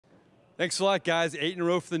Thanks a lot, guys. 8 in a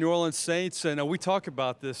row for the New Orleans Saints, and we talk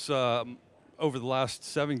about this over the last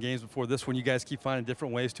 7 games before this one. You guys keep finding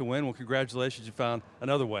different ways to win. Well, congratulations, you found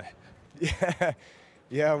another way. Yeah,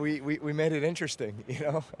 yeah, we made it interesting, you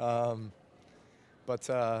know. But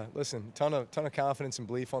listen, ton of confidence and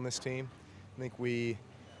belief on this team. I think we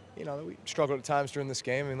struggled at times during this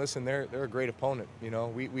game. I mean, listen, they're a great opponent. You know,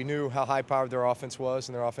 we knew how high-powered their offense was,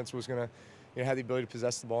 and their offense was going to have the ability to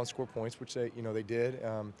possess the ball and score points, which they did.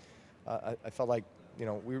 I felt like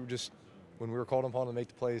we were just, when we were called upon to make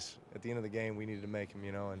the plays at the end of the game, we needed to make them.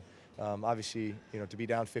 And obviously to be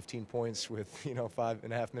down 15 points with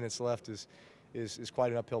 5.5 minutes left is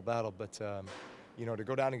quite an uphill battle. But to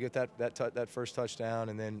go down and get that first touchdown,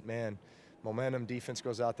 and then man, momentum, defense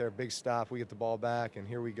goes out there, big stop, we get the ball back, and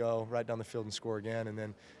here we go right down the field and score again. And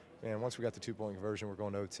then man, once we got the 2-point conversion, we're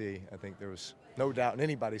going to OT. I think there was no doubt in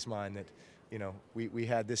anybody's mind that we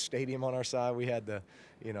had this stadium on our side. We had the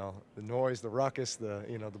noise, the ruckus, the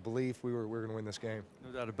belief we were going to win this game.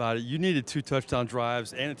 No doubt about it. You needed 2 touchdown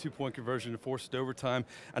drives and a 2-point conversion to force it to overtime.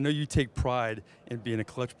 I know you take pride in being a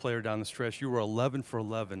clutch player down the stretch. You were 11 for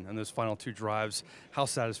 11 in those final 2 drives. How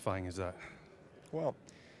satisfying is that? Well,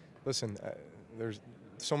 listen, there's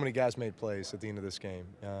so many guys made plays at the end of this game.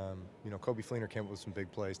 Kobe Fleener came up with some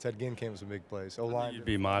big plays. Ted Ginn came up with some big plays. I knew you'd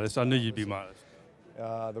be modest. I knew you'd be modest.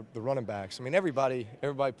 The running backs. I mean, everybody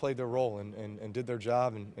played their role and did their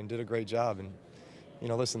job and did a great job. And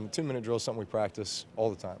listen, the 2-minute drill is something we practice all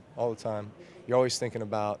the time. All the time. You're always thinking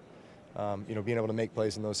about being able to make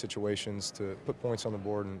plays in those situations to put points on the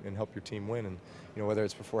board and help your team win. And whether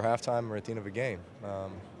it's before halftime or at the end of a game,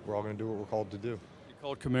 we're all going to do what we're called to do. You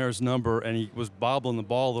called Kamara's number, and he was bobbling the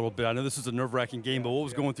ball a little bit. I know this is a nerve-wracking game, but what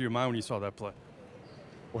was going through your mind when you saw that play?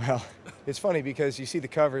 Well, it's funny because you see the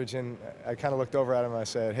coverage, and I kind of looked over at him and I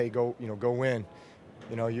said, "Hey, go win.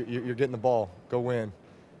 You're getting the ball. Go win."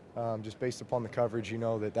 Just based upon the coverage,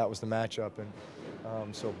 that was the matchup,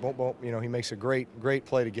 and so boom, boom. He makes a great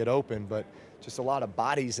play to get open, but just a lot of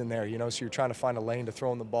bodies in there. So you're trying to find a lane to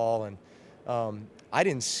throw in the ball, and I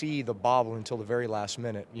didn't see the bobble until the very last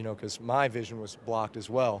minute. Because my vision was blocked as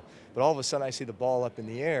well. But all of a sudden, I see the ball up in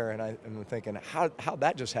the air, and I'm thinking, how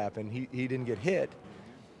that just happened? He didn't get hit.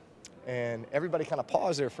 And everybody kind of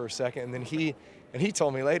paused there for a second, and then he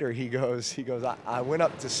told me later, he goes, I went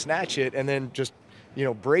up to snatch it and then just,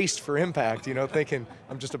 braced for impact, thinking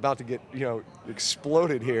I'm just about to get,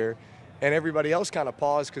 exploded here. And everybody else kind of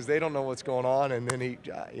paused because they don't know what's going on, and then he,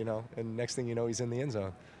 and next thing you know, he's in the end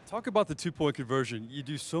zone. Talk about the 2-point conversion. You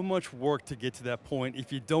do so much work to get to that point.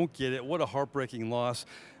 If you don't get it, what a heartbreaking loss.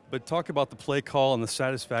 But talk about the play call and the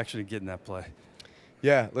satisfaction of getting that play.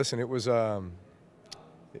 Yeah, listen, it was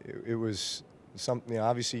something.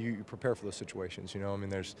 Obviously, you prepare for those situations. I mean,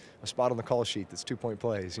 there's a spot on the call sheet that's 2-point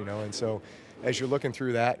plays. And so as you're looking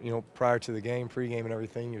through that, prior to the game, pregame, and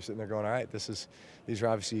everything, you're sitting there going, all right, these are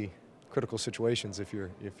obviously critical situations if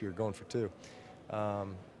you're going for 2.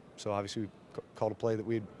 So obviously, we called a play that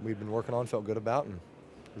we'd been working on, felt good about, and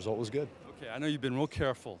the result was good. Okay, I know you've been real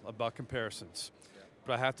careful about comparisons.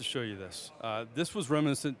 But I have to show you this. This was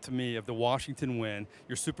reminiscent to me of the Washington win,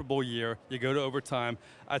 your Super Bowl year. You go to overtime.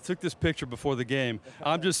 I took this picture before the game.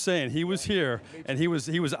 I'm just saying, he was here, and he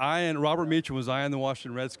was eyeing, Robert Meacham was eyeing the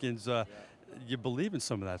Washington Redskins. You believe in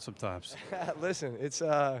some of that sometimes. Listen, it's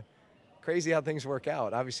crazy how things work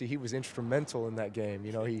out. Obviously, he was instrumental in that game.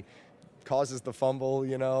 He causes the fumble,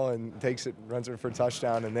 and takes it, runs it for a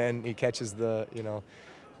touchdown, and then he catches the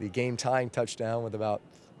game-tying touchdown with about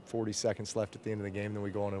 40 seconds left at the end of the game, then we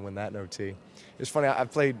go on and win that in OT. It's funny,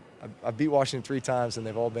 I've beat Washington 3 times, and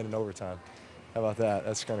they've all been in overtime. How about that?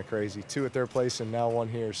 That's kind of crazy. 2 at their place and now 1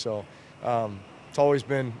 here. So it's always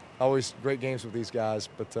great games with these guys.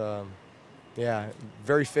 But yeah,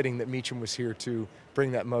 very fitting that Meacham was here to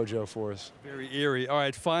bring that mojo for us. Very eerie. All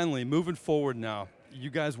right, finally, moving forward now. You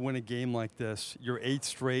guys win a game like this. You're 8th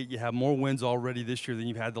straight. You have more wins already this year than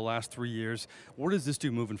you've had the last 3 years. What does this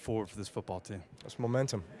do moving forward for this football team? It's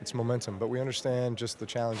momentum. It's momentum. But we understand just the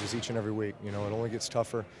challenges each and every week. It only gets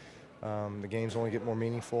tougher. The games only get more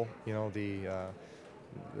meaningful. The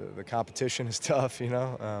competition is tough.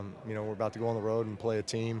 We're about to go on the road and play a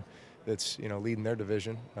team that's leading their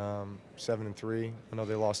division, 7-3. I know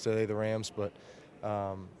they lost today, the Rams, but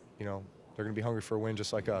they're going to be hungry for a win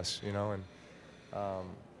just like us.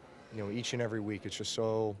 Each and every week, it's just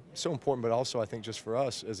so important. But also, I think just for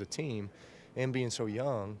us as a team, and being so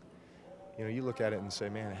young, you look at it and say,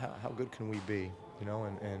 man, how good can we be?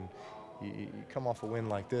 And you come off a win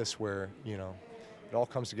like this where it all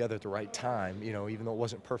comes together at the right time. Even though it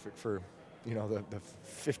wasn't perfect for the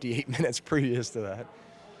 58 minutes previous to that.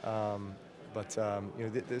 But you know,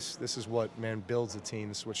 this is what, man, builds a team.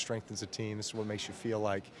 This is what strengthens a team. This is what makes you feel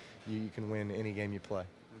like you can win any game you play.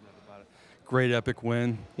 Great epic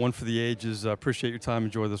win, one for the ages. Appreciate your time.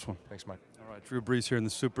 Enjoy this one. Thanks, Mike. All right, Drew Brees here in the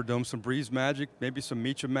Superdome. Some Brees magic, maybe some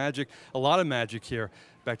Meacham magic, a lot of magic here.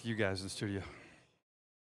 Back to you guys in the studio.